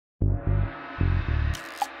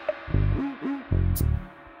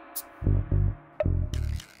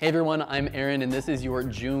Hey everyone, I'm Aaron and this is your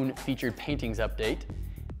June featured paintings update.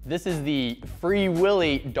 This is the Free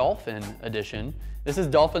Willy Dolphin edition. This is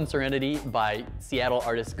Dolphin Serenity by Seattle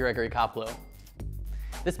artist Gregory Koplow.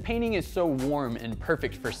 This painting is so warm and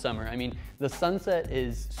perfect for summer. I mean, the sunset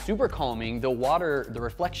is super calming, the water, the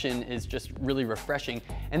reflection is just really refreshing,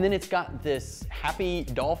 and then it's got this happy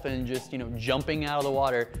dolphin just, jumping out of the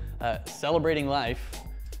water, celebrating life.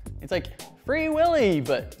 It's like Free Willy,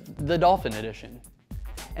 but the dolphin edition.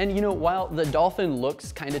 And while the dolphin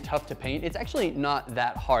looks kind of tough to paint, it's actually not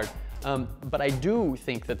that hard. But I do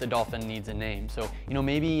think that the dolphin needs a name. So,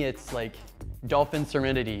 maybe it's like Dolphin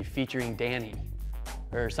Serenity featuring Danny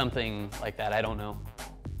or something like that, I don't know.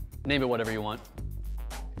 Name it whatever you want.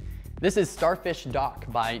 This is Starfish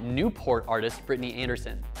Dock by Newport artist Brittany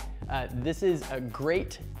Anderson. This is a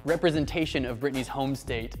great representation of Brittany's home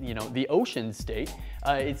state, the ocean state.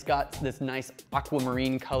 It's got this nice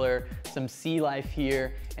aquamarine color, some sea life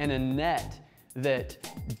here, and a net that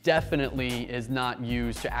definitely is not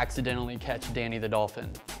used to accidentally catch Danny the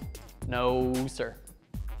dolphin. No, sir.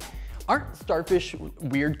 Aren't starfish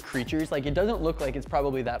weird creatures? Like, it doesn't look like it's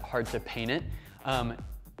probably that hard to paint it.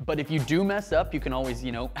 But if you do mess up, you can always,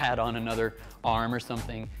 add on another arm or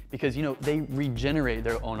something because, they regenerate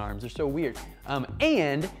their own arms. They're so weird.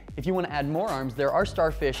 And if you want to add more arms, there are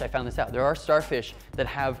starfish, I found this out, there are starfish that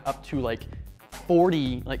have up to like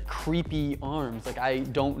 40 like creepy arms. Like, I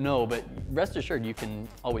don't know, but rest assured you can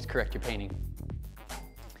always correct your painting.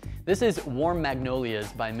 This is Warm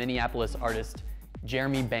Magnolias by Minneapolis artist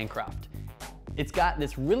Jeremy Bancroft. It's got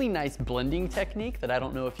this really nice blending technique that I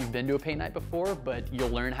don't know if you've been to a paint night before, but you'll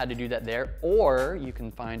learn how to do that there, or you can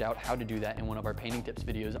find out how to do that in one of our painting tips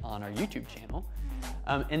videos on our YouTube channel.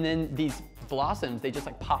 And then these blossoms, they just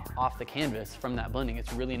like pop off the canvas from that blending.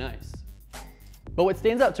 It's really nice. But what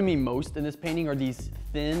stands out to me most in this painting are these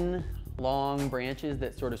thin, long branches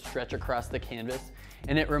that sort of stretch across the canvas.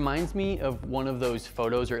 And it reminds me of one of those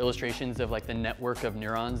photos or illustrations of like the network of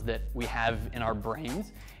neurons that we have in our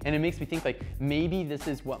brains. And it makes me think like, maybe this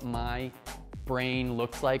is what my brain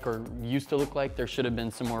looks like or used to look like. There should have been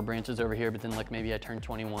some more branches over here, but then like maybe I turned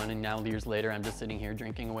 21 and now years later, I'm just sitting here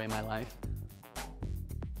drinking away my life.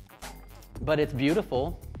 But it's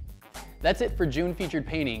beautiful. That's it for June featured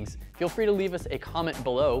paintings. Feel free to leave us a comment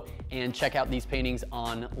below and check out these paintings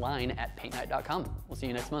online at paintnite.com. We'll see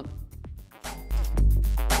you next month.